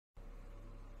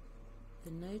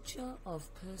The Nature of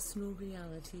Personal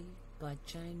Reality by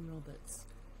Jane Roberts.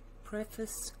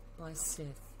 Preface by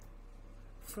Seth.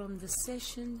 From the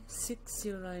session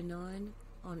 609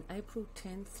 on April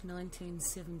 10th,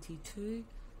 1972,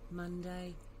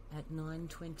 Monday at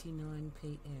 9:29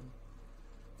 p.m.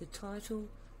 The title,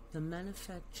 The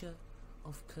Manufacture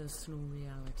of Personal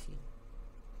Reality.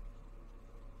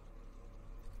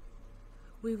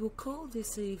 We will call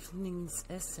this evening's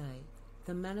essay,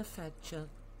 The Manufacture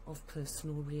of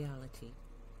Personal Reality.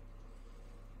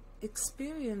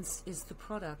 Experience is the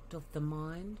product of the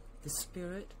mind, the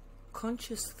spirit,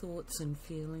 conscious thoughts and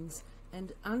feelings,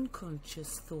 and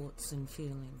unconscious thoughts and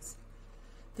feelings.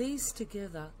 These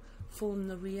together form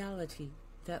the reality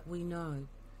that we know.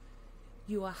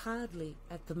 You are hardly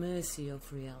at the mercy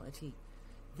of reality.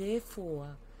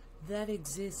 Therefore, that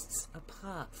exists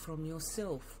apart from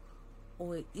yourself,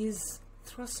 or is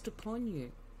thrust upon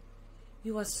you.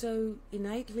 You are so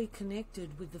innately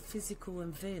connected with the physical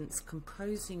events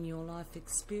composing your life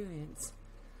experience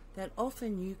that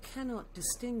often you cannot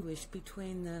distinguish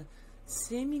between the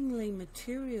seemingly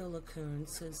material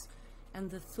occurrences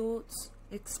and the thoughts,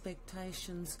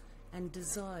 expectations, and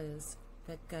desires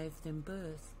that gave them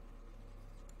birth.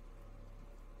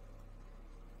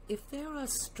 If there are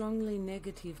strongly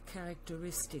negative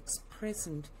characteristics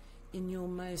present in your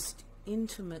most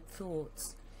intimate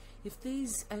thoughts, if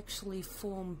these actually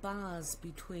form bars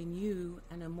between you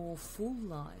and a more full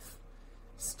life,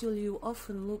 still you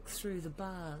often look through the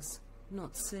bars,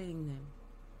 not seeing them.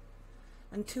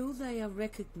 Until they are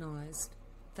recognized,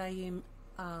 they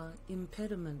are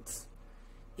impediments.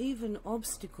 Even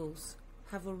obstacles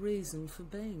have a reason for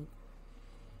being.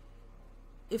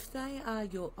 If they are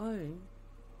your own,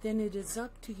 then it is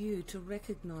up to you to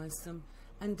recognize them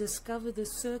and discover the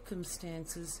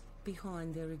circumstances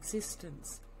behind their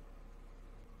existence.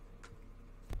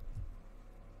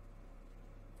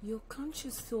 Your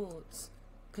conscious thoughts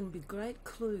can be great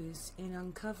clues in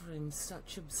uncovering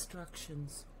such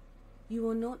obstructions. You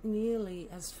are not nearly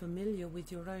as familiar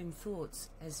with your own thoughts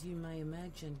as you may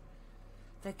imagine.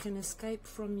 They can escape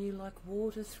from you like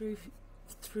water through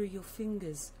your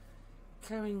fingers,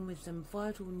 carrying with them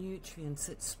vital nutrients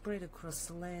that spread across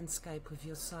the landscape of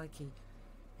your psyche,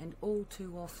 and all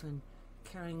too often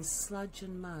carrying sludge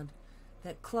and mud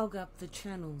that clog up the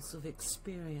channels of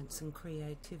experience and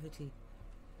creativity.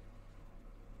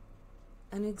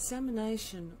 An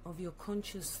examination of your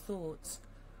conscious thoughts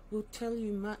will tell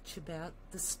you much about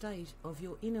the state of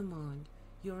your inner mind,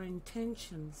 your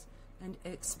intentions and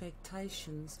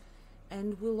expectations,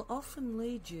 and will often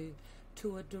lead you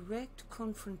to a direct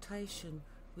confrontation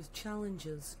with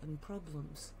challenges and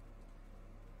problems.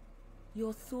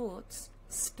 Your thoughts,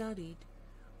 studied,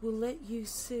 will let you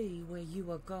see where you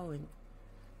are going.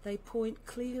 They point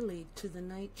clearly to the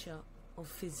nature of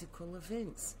physical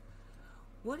events.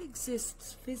 What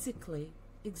exists physically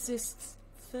exists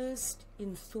first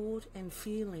in thought and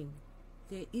feeling.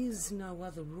 There is no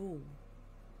other rule.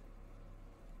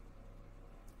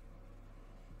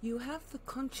 You have the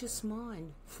conscious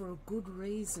mind for a good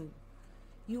reason.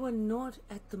 You are not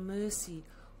at the mercy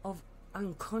of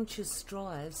unconscious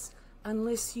drives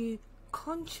unless you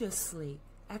consciously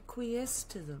acquiesce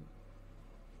to them.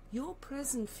 Your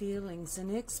present feelings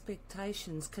and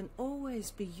expectations can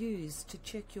always be used to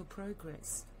check your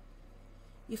progress.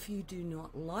 If you do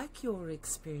not like your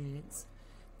experience,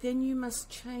 then you must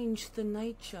change the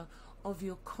nature of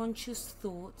your conscious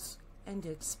thoughts and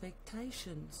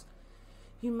expectations.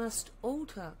 You must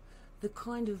alter the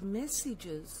kind of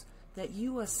messages that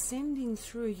you are sending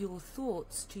through your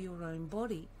thoughts to your own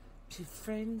body, to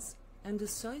friends and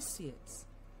associates.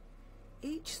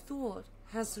 Each thought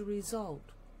has a result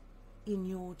in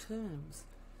your terms.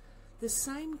 The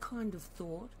same kind of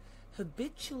thought,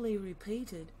 habitually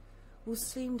repeated, will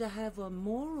seem to have a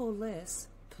more or less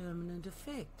permanent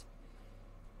effect.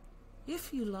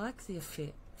 If you like the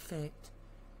effect,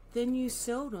 then you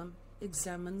seldom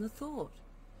examine the thought.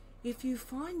 If you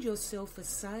find yourself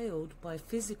assailed by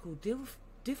physical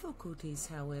difficulties,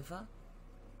 however,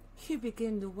 you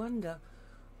begin to wonder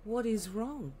what is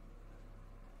wrong.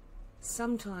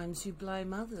 Sometimes you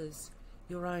blame others,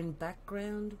 your own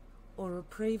background, or a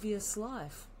previous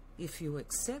life, if you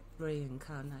accept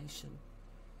reincarnation.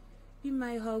 You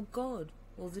may hold God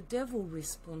or the devil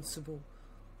responsible,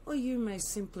 or you may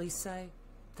simply say,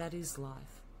 that is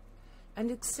life,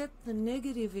 and accept the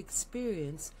negative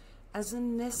experience as a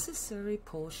necessary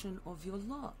portion of your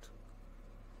lot.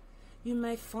 You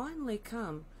may finally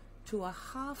come to a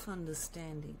half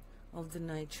understanding of the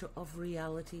nature of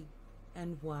reality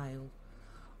and wail,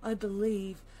 I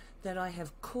believe that I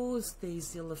have caused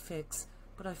these ill effects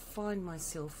but I find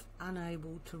myself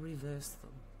unable to reverse them.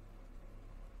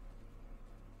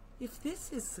 If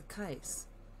this is the case,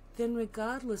 then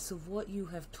regardless of what you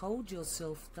have told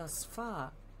yourself thus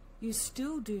far, you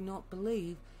still do not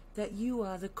believe that you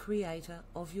are the creator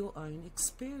of your own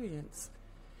experience.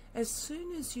 As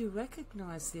soon as you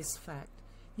recognize this fact,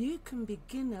 you can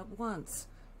begin at once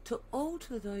to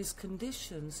alter those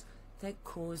conditions that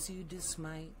cause you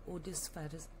dismay or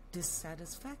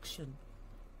dissatisfaction.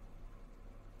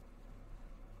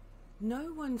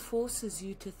 No one forces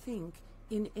you to think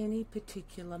in any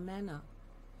particular manner.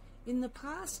 In the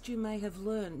past, you may have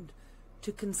learned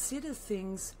to consider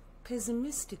things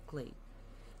pessimistically.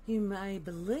 You may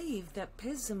believe that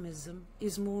pessimism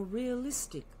is more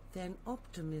realistic than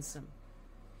optimism.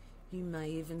 You may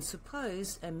even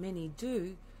suppose, and many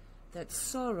do, that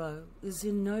sorrow is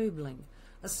ennobling,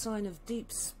 a sign of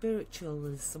deep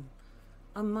spiritualism,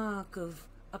 a mark of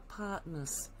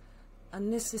apartness, a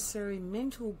necessary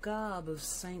mental garb of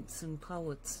saints and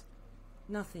poets.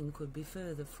 Nothing could be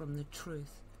further from the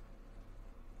truth.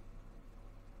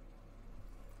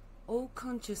 All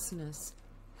consciousness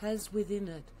has within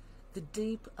it the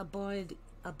deep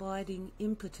abiding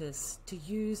impetus to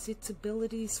use its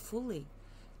abilities fully,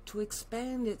 to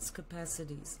expand its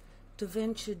capacities, to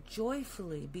venture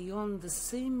joyfully beyond the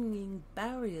seeming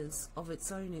barriers of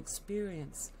its own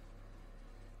experience.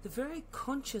 The very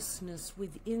consciousness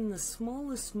within the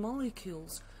smallest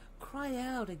molecules cry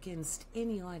out against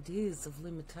any ideas of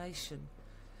limitation.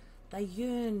 They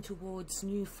yearn towards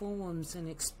new forms and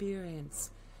experience.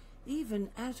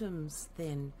 Even atoms,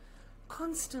 then,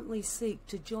 constantly seek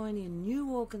to join in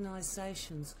new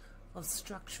organizations of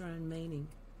structure and meaning.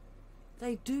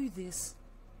 They do this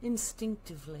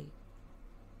instinctively.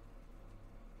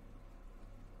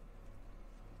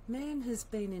 Man has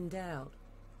been endowed,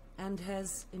 and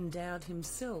has endowed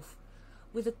himself,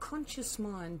 with a conscious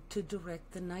mind to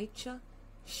direct the nature,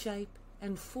 shape,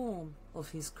 and form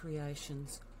of his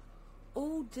creations.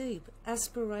 All deep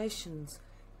aspirations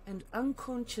and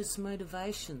unconscious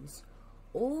motivations,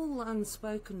 all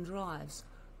unspoken drives,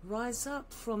 rise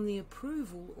up from the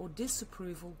approval or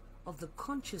disapproval of the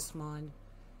conscious mind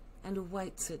and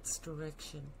awaits its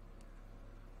direction.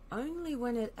 Only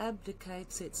when it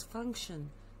abdicates its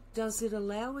function does it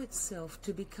allow itself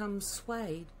to become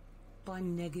swayed by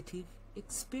negative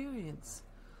experience.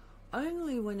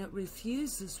 Only when it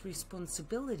refuses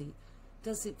responsibility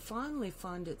does it finally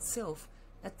find itself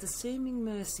at the seeming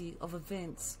mercy of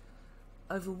events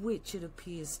over which it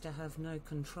appears to have no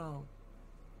control.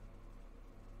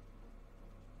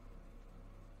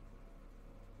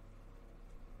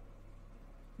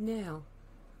 Now,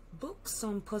 books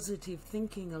on positive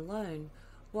thinking alone,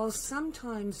 while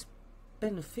sometimes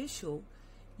beneficial,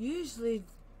 usually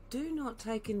do not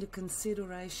take into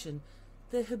consideration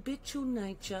the habitual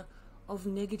nature of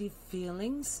negative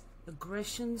feelings,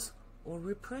 aggressions, or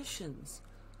repressions.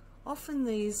 Often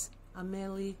these are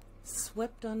merely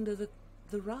swept under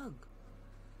the rug.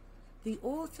 The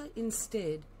author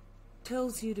instead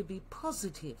tells you to be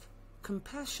positive,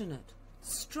 compassionate,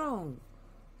 strong,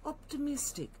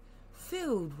 optimistic,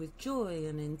 filled with joy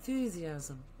and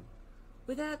enthusiasm,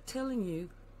 without telling you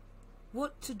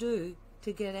what to do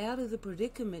to get out of the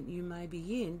predicament you may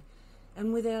be in,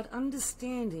 and without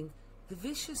understanding the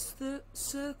vicious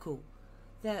circle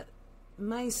that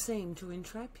may seem to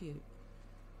entrap you.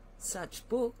 Such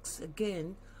books,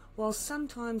 again, while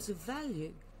sometimes of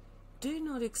value, do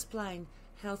not explain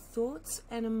how thoughts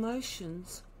and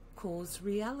emotions cause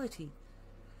reality.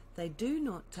 They do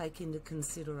not take into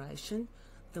consideration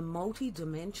the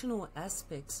multi-dimensional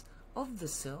aspects of the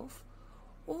self,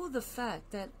 or the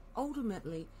fact that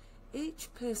ultimately each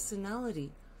personality,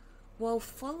 while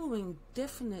following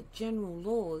definite general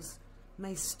laws,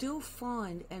 may still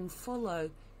find and follow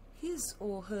his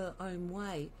or her own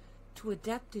way to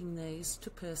adapting these to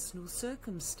personal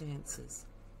circumstances.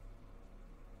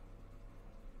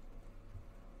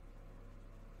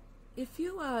 If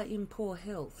you are in poor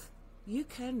health, you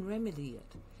can remedy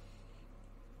it.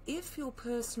 If your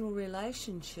personal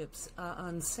relationships are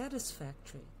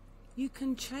unsatisfactory, you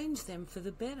can change them for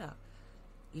the better.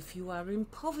 If you are in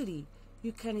poverty,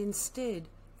 you can instead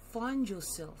find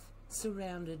yourself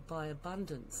surrounded by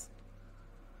abundance.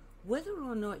 Whether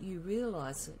or not you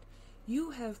realize it,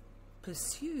 you have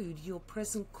pursued your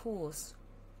present course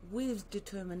with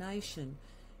determination,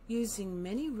 using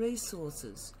many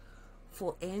resources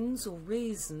for ends or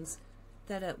reasons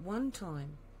that at one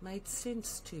time made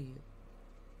sense to you.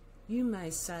 You may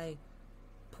say,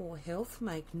 poor health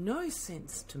make no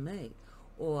sense to me,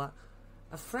 or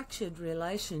a fractured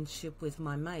relationship with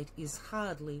my mate is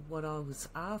hardly what I was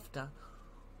after,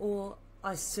 or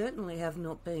I certainly have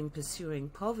not been pursuing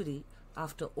poverty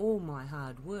after all my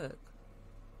hard work.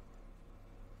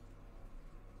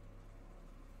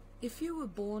 If you were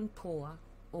born poor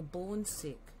or born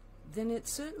sick, then it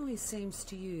certainly seems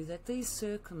to you that these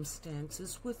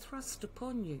circumstances were thrust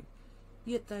upon you,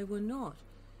 yet they were not,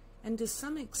 and to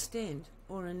some extent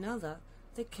or another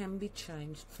they can be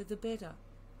changed for the better.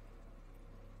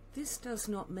 This does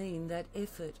not mean that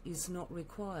effort is not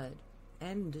required,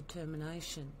 and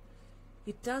determination.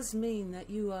 It does mean that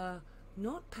you are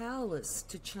not powerless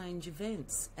to change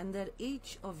events, and that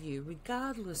each of you,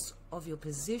 regardless of your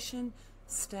position,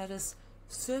 status,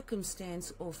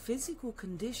 circumstance, or physical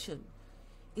condition,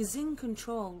 is in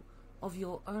control of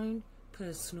your own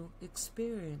personal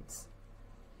experience.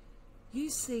 You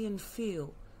see and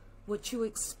feel what you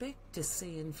expect to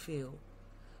see and feel.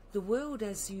 The world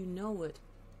as you know it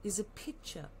is a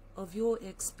picture of your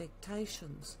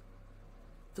expectations.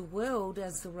 The world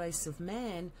as the race of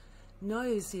man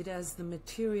knows it as the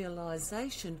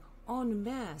materialization en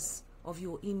masse of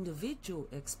your individual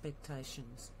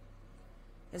expectations.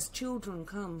 As children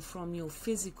come from your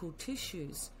physical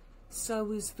tissues,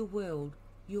 so is the world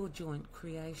your joint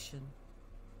creation.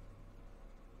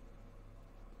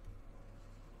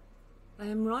 I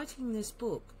am writing this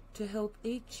book to help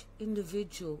each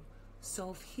individual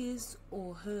solve his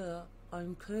or her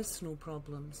own personal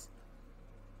problems.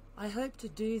 I hope to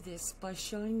do this by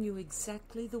showing you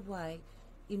exactly the way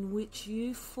in which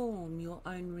you form your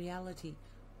own reality,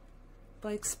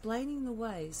 by explaining the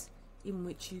ways in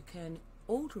which you can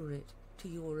alter it to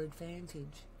your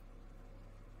advantage.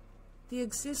 The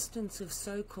existence of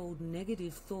so-called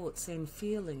negative thoughts and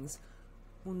feelings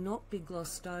will not be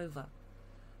glossed over,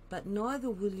 but neither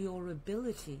will your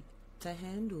ability to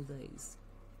handle these.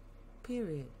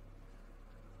 Period.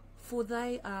 For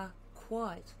they are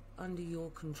quite under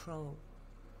your control.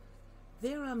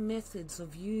 There are methods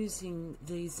of using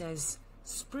these as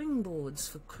springboards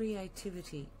for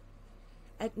creativity.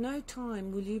 At no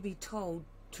time will you be told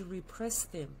to repress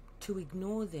them, to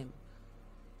ignore them.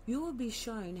 You will be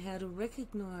shown how to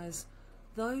recognize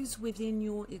those within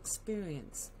your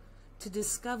experience, to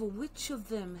discover which of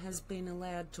them has been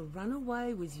allowed to run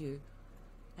away with you,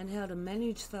 and how to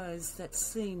manage those that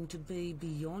seem to be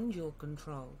beyond your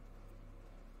control.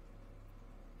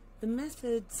 The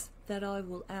methods that I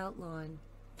will outline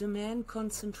demand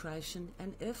concentration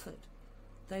and effort.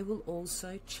 They will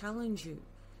also challenge you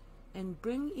and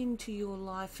bring into your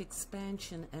life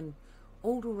expansion and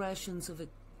alterations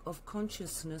of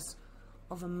consciousness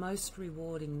of a most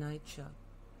rewarding nature.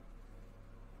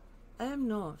 I am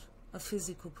not a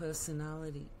physical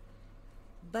personality.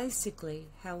 Basically,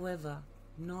 however,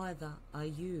 neither are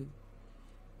you.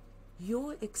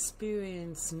 Your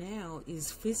experience now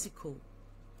is physical.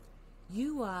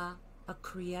 You are a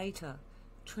creator,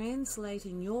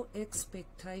 translating your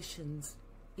expectations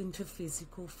into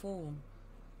physical form.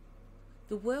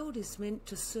 The world is meant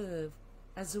to serve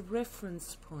as a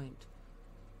reference point.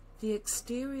 The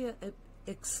exterior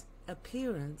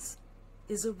appearance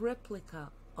is a replica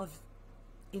of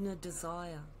inner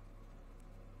desire.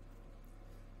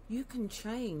 You can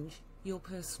change your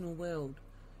personal world.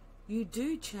 You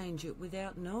do change it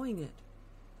without knowing it.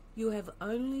 You have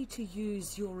only to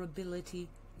use your ability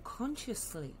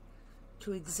consciously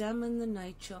to examine the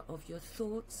nature of your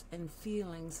thoughts and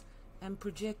feelings and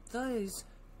project those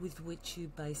with which you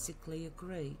basically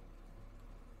agree.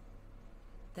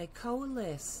 They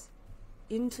coalesce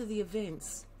into the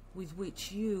events with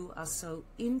which you are so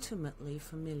intimately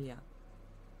familiar.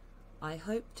 I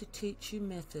hope to teach you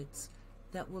methods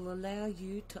that will allow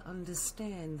you to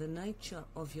understand the nature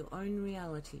of your own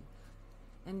reality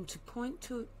and to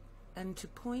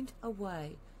point a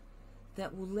way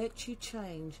that will let you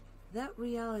change that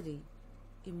reality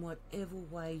in whatever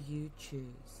way you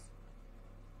choose.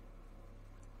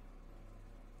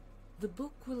 The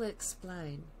book will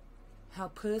explain how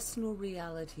personal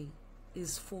reality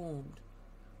is formed,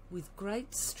 with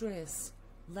great stress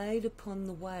laid upon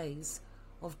the ways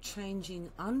of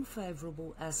changing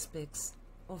unfavourable aspects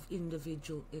of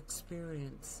individual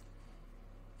experience.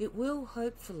 It will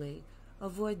hopefully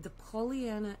avoid the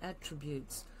Pollyanna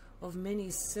attributes of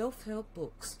many self-help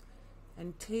books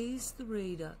and tease the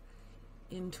reader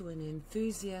into an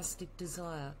enthusiastic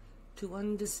desire to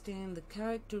understand the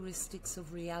characteristics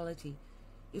of reality,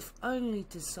 if only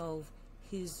to solve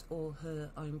his or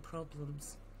her own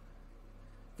problems.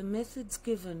 The methods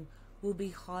given will be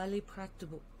highly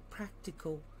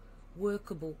practical,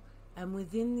 workable, and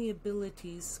within the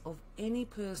abilities of any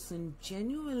person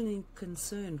genuinely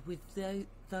concerned with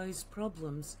those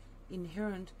problems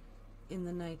inherent in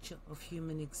the nature of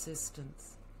human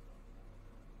existence.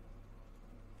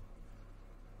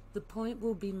 the point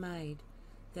will be made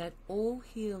that all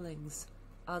healings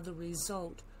are the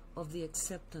result of the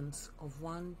acceptance of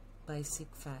one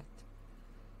basic fact,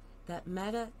 that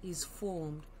matter is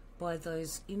formed by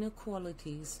those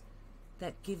inequalities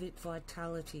that give it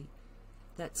vitality,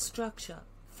 that structure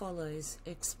follows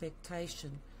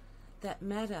expectation, that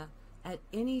matter at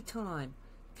any time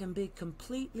can be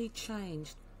completely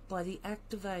changed by the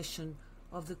activation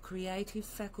of the creative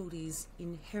faculties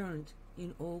inherent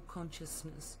in all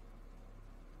consciousness.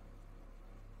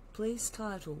 Please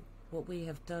title what we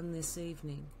have done this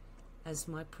evening as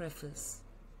my preface.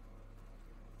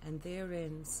 And there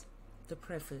ends the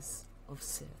preface of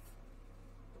Seth.